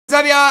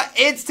What up,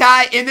 y'all? It's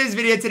Ty. In this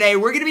video today,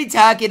 we're going to be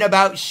talking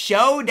about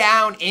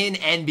Showdown in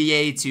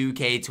NBA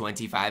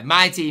 2K25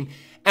 MyTEAM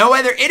and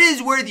whether it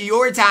is worth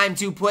your time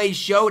to play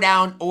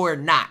Showdown or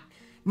not.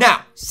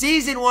 Now,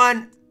 Season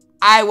 1,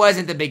 I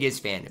wasn't the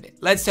biggest fan of it.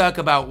 Let's talk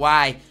about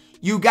why.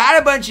 You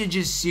got a bunch of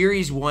just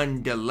Series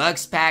 1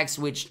 deluxe packs,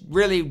 which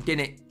really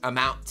didn't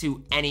amount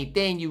to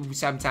anything. You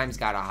sometimes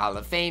got a Hall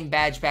of Fame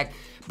badge pack,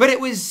 but it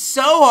was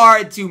so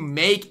hard to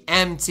make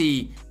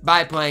MT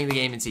by playing the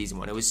game in Season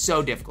 1. It was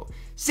so difficult.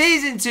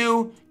 Season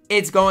 2,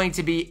 it's going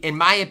to be, in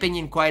my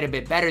opinion, quite a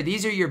bit better.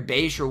 These are your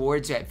base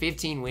rewards at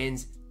 15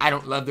 wins. I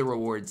don't love the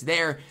rewards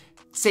there.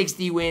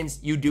 60 wins,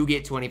 you do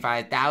get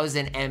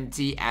 25,000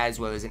 MT as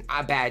well as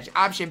a badge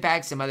option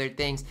pack, some other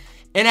things.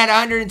 And at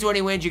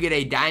 120 wins, you get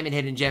a Diamond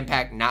Hidden Gem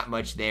pack. Not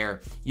much there.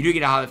 You do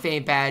get a Hall of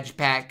Fame badge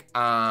pack.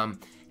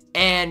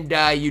 And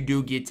you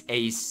do get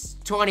a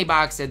 20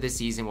 box of the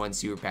Season 1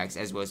 Super Packs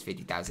as well as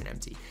 50,000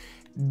 MT.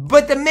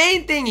 But the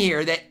main thing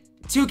here that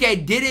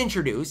 2K did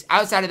introduce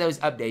outside of those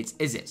updates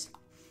is this.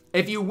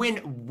 If you win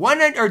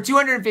 100 or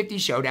 250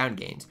 Showdown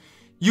games,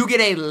 you get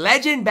a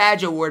Legend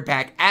Badge Award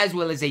pack as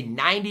well as a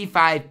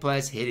 95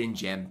 plus Hidden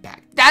Gem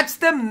pack. That's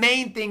the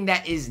main thing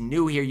that is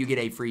new here. You get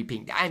a free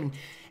Pink Diamond.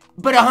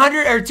 But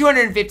 100 or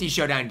 250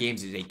 Showdown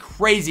games is a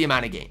crazy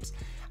amount of games.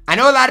 I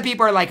know a lot of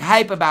people are like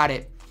hype about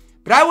it,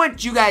 but I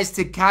want you guys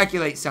to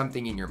calculate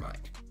something in your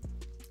mind.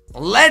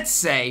 Let's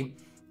say,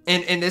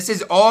 and this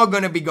is all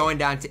going to be going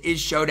down to, is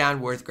Showdown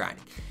worth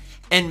grinding?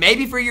 And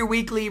maybe for your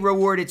weekly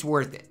reward, it's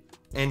worth it.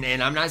 And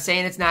I'm not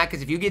saying it's not,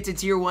 because if you get to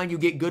tier 1, you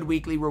get good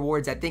weekly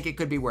rewards. I think it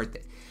could be worth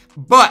it.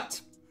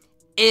 But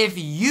if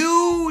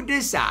you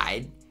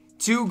decide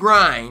to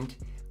grind,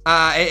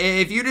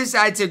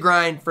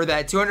 for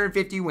that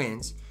 250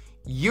 wins,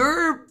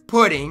 you're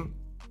putting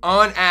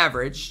on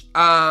average,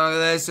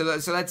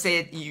 so let's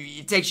say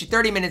it takes you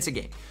 30 minutes a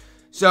game.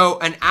 So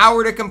an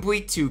hour to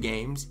complete 2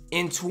 games.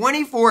 In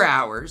 24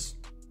 hours,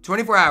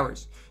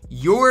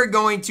 you're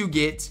going to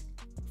get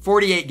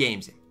 48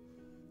 games in,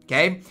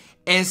 okay?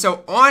 And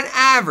so on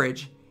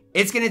average,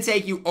 it's going to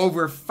take you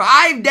over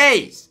 5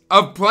 days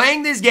of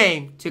playing this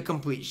game to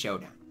complete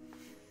Showdown.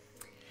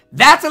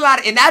 That's a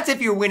lot, and that's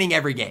if you're winning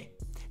every game.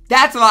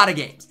 That's a lot of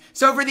games.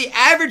 So for the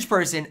average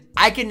person,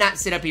 I cannot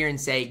sit up here and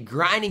say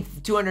grinding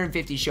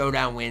 250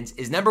 Showdown wins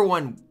is number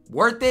 1,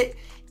 worth it,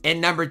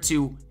 and number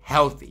 2,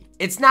 healthy.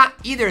 It's not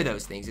either of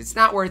those things. It's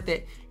not worth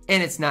it,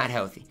 and it's not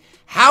healthy.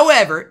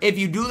 However, if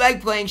you do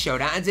like playing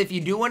Showdowns, if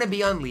you do want to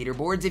be on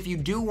leaderboards, if you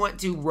do want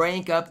to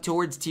rank up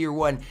towards tier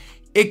 1,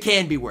 it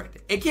can be worth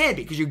it. It can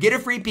be, because you get a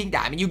free Pink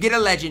Diamond, you get a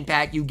Legend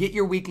Pack, you get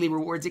your weekly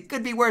rewards. It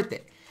could be worth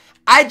it.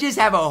 I just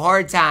have a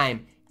hard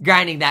time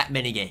grinding that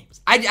many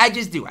games. I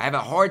just do. I have a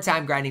hard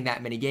time grinding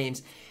that many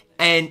games.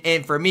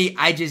 And for me,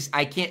 I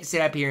can't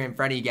sit up here in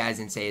front of you guys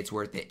and say it's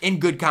worth it. In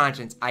good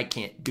conscience, I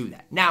can't do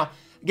that. Now,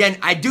 again,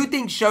 I do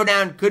think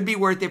Showdown could be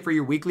worth it for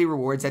your weekly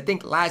rewards. I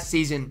think last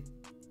season,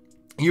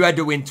 you had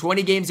to win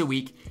 20 games a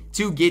week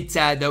to get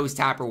those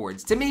top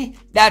rewards. To me,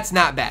 that's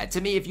not bad. To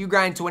me, if you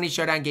grind 20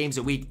 Showdown games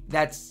a week,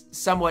 that's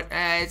somewhat,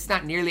 it's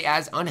not nearly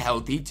as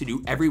unhealthy to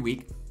do every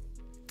week.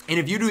 And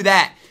if you do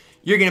that,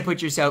 you're going to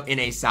put yourself in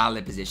a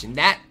solid position.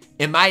 That,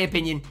 in my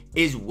opinion,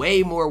 is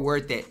way more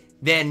worth it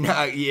than,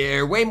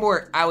 way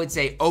more, I would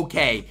say,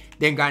 okay,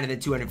 than grinding the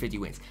 250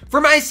 wins.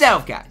 For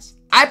myself, guys,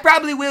 I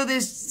probably will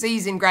this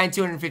season grind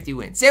 250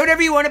 wins. Say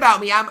whatever you want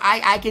about me.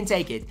 I can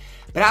take it.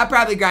 But I'll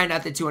probably grind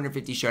out the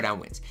 250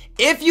 Showdown wins.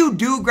 If you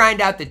do grind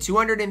out the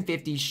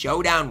 250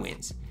 Showdown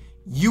wins,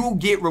 you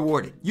get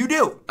rewarded. You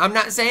do. I'm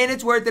not saying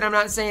it's worth it. I'm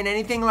not saying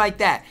anything like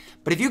that.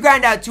 But if you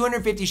grind out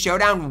 250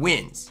 Showdown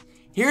wins,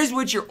 here's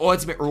what your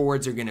ultimate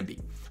rewards are going to be.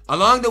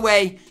 Along the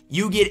way,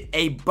 you get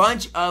a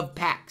bunch of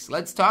packs.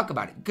 Let's talk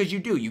about it, because you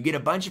do. You get a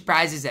bunch of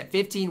prizes at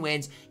 15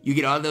 wins. You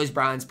get all those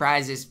bronze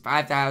prizes,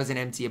 5,000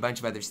 MT, a bunch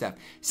of other stuff.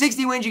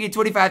 60 wins, you get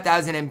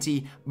 25,000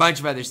 MT, a bunch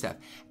of other stuff.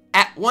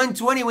 At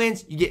 120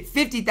 wins, you get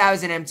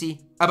 50,000 MT,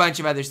 a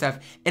bunch of other stuff.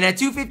 And at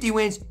 250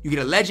 wins, you get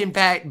a Legend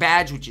Pack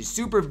badge, which is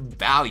super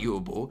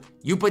valuable.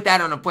 You put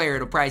that on a player,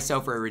 it'll probably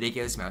sell for a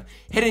ridiculous amount.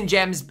 Hidden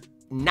Gems,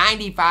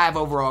 95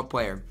 overall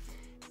player.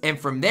 And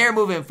from there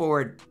moving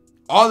forward,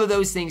 all of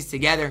those things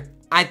together,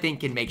 I think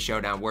can make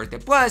Showdown worth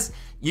it. Plus,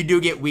 you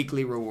do get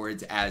weekly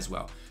rewards as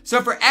well.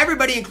 So for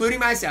everybody, including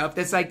myself,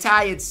 that's like,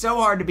 Ty, it's so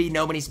hard to be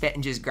nobody spent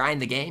and just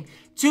grind the game.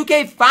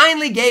 2K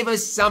finally gave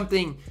us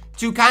something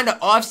to kind of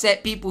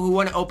offset people who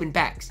want to open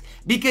packs.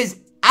 Because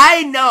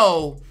I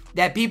know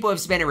that people have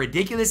spent a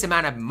ridiculous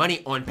amount of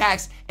money on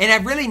packs and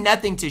have really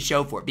nothing to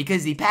show for it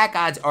because the pack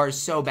odds are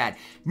so bad.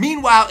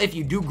 Meanwhile, if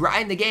you do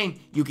grind the game,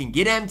 you can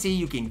get MT,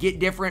 you can get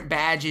different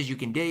badges, you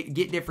can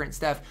get different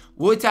stuff.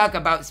 We'll talk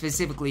about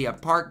specifically a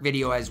park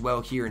video as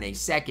well here in a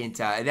second.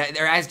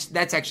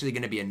 That's actually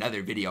going to be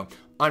another video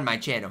on my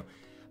channel.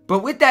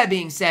 But with that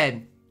being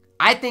said,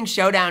 I think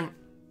Showdown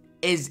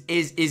is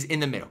in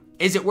the middle.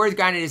 Is it worth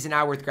grinding? Is it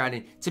not worth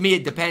grinding? To me,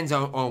 it depends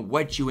on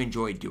what you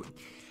enjoy doing.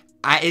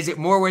 Is it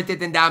more worth it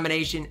than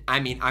domination? I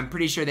mean, I'm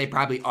pretty sure they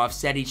probably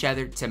offset each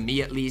other. To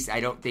me, at least, I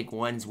don't think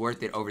one's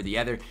worth it over the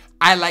other.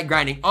 I like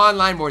grinding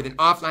online more than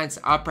offline,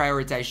 so I'll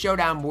prioritize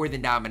Showdown more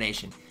than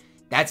domination.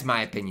 That's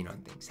my opinion on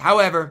things.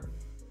 However,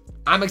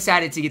 I'm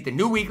excited to get the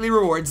new weekly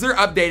rewards. They're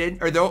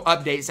updated, or they'll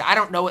update, so I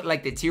don't know what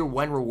like the tier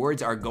 1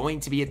 rewards are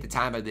going to be at the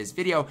time of this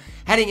video.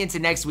 Heading into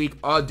next week,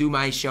 I'll do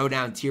my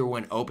Showdown tier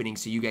 1 opening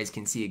so you guys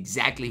can see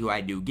exactly who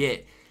I do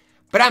get.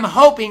 But I'm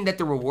hoping that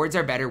the rewards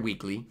are better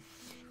weekly.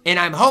 And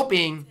I'm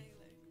hoping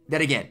that,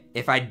 again,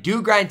 if I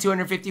do grind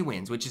 250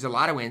 wins, which is a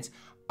lot of wins,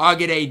 I'll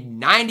get a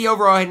 90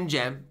 overall hidden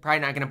gem. Probably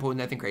not going to pull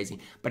nothing crazy.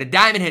 But a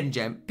diamond hidden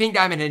gem, pink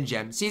diamond hidden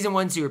gem, season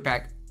 1 super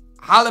pack,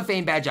 Hall of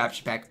Fame badge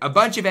option pack, a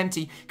bunch of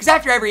MT. Because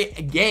after every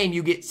game,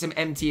 you get some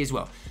MT as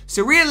well.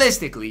 So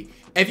realistically,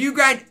 if you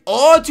grind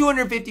all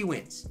 250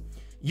 wins,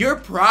 you're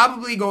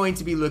probably going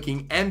to be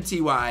looking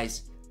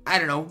MT-wise, I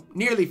don't know,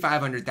 nearly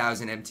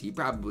 500,000 MT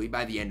probably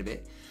by the end of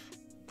it.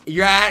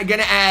 You're going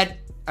to add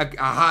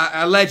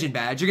a legend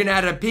badge. You're going to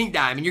add a pink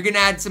diamond. You're going to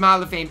add some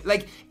Hall of Fame.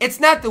 Like, it's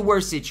not the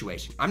worst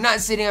situation. I'm not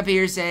sitting up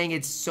here saying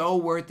it's so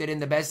worth it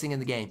and the best thing in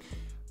the game.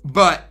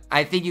 But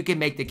I think you can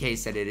make the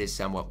case that it is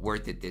somewhat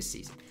worth it this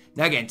season.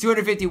 Now, again,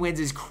 250 wins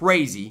is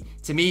crazy.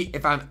 To me,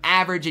 if I'm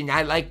average and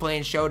I like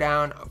playing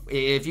Showdown,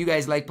 if you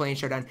guys like playing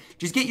Showdown,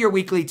 just get your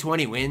weekly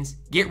 20 wins,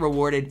 get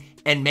rewarded,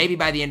 and maybe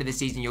by the end of the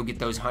season, you'll get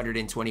those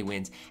 120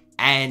 wins.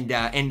 And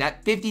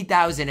that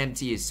 50,000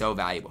 MT is so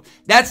valuable.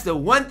 That's the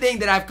one thing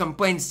that I've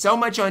complained so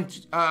much on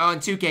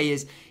 2K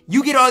is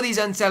you get all these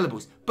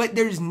unsellables, but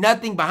there's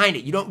nothing behind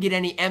it. You don't get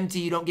any MT,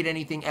 you don't get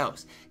anything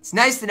else. It's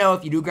nice to know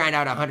if you do grind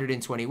out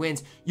 120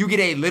 wins, you get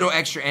a little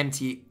extra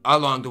MT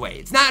along the way.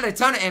 It's not a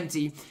ton of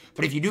MT,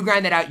 but if you do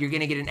grind that out, you're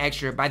going to get an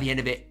extra, by the end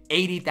of it,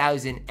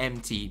 80,000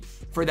 MT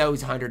for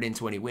those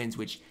 120 wins,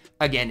 which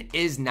again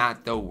is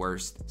not the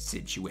worst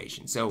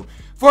situation. So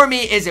for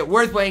me, is it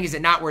worth playing? Is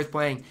it not worth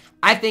playing?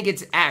 I think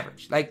it's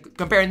average. Like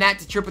comparing that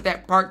to Triple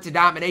That Park to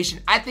Domination,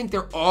 I think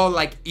they're all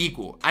like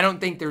equal. I don't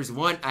think there's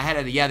one ahead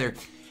of the other.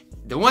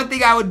 The one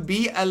thing I would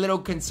be a little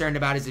concerned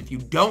about is if you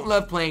don't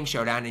love playing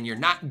Showdown and you're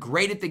not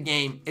great at the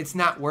game, it's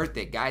not worth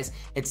it, guys.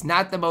 It's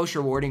not the most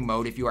rewarding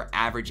mode if you are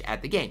average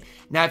at the game.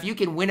 Now, if you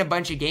can win a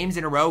bunch of games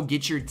in a row,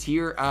 get your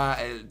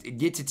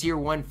get to tier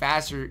 1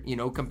 faster, you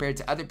know, compared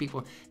to other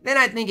people, then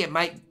I think it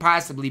might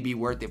possibly be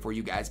worth it for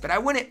you guys. But I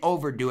wouldn't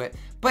overdo it.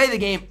 Play the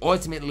game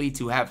ultimately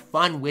to have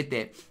fun with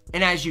it,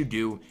 and as you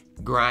do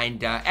grind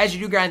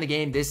the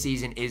game, this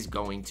season is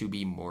going to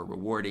be more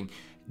rewarding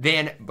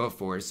than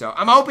before. So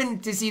I'm hoping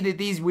to see that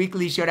these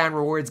weekly Showdown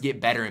rewards get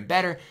better and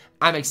better.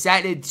 I'm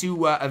excited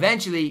to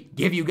eventually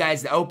give you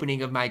guys the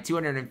opening of my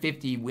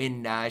 250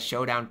 win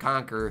Showdown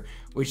Conqueror,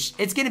 which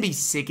it's going to be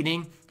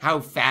sickening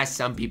how fast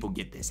some people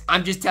get this.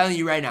 I'm just telling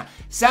you right now,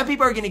 some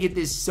people are going to get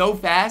this so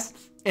fast,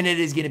 and it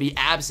is going to be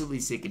absolutely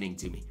sickening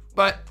to me.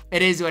 But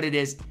it is what it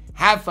is.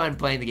 Have fun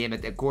playing the game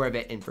at the core of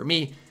it. And for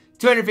me,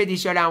 250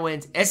 Showdown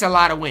wins, it's a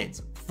lot of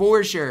wins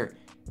for sure.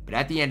 But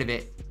at the end of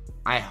it,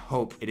 I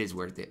hope it is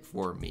worth it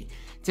for me.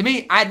 To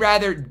me, I'd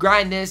rather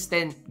grind this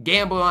than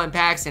gamble on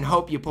packs and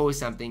hope you pull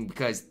something,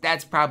 because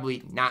that's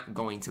probably not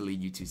going to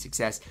lead you to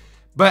success.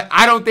 But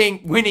I don't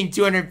think winning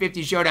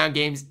 250 Showdown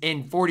games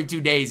in 42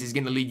 days is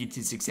going to lead you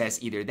to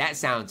success either. That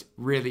sounds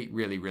really,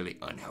 really, really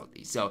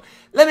unhealthy. So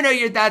let me know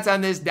your thoughts on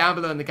this down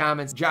below in the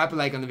comments. Drop a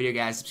like on the video,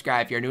 guys.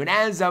 Subscribe if you're new. And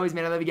as always,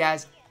 man, I love you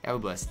guys. Have a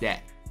blessed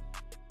day.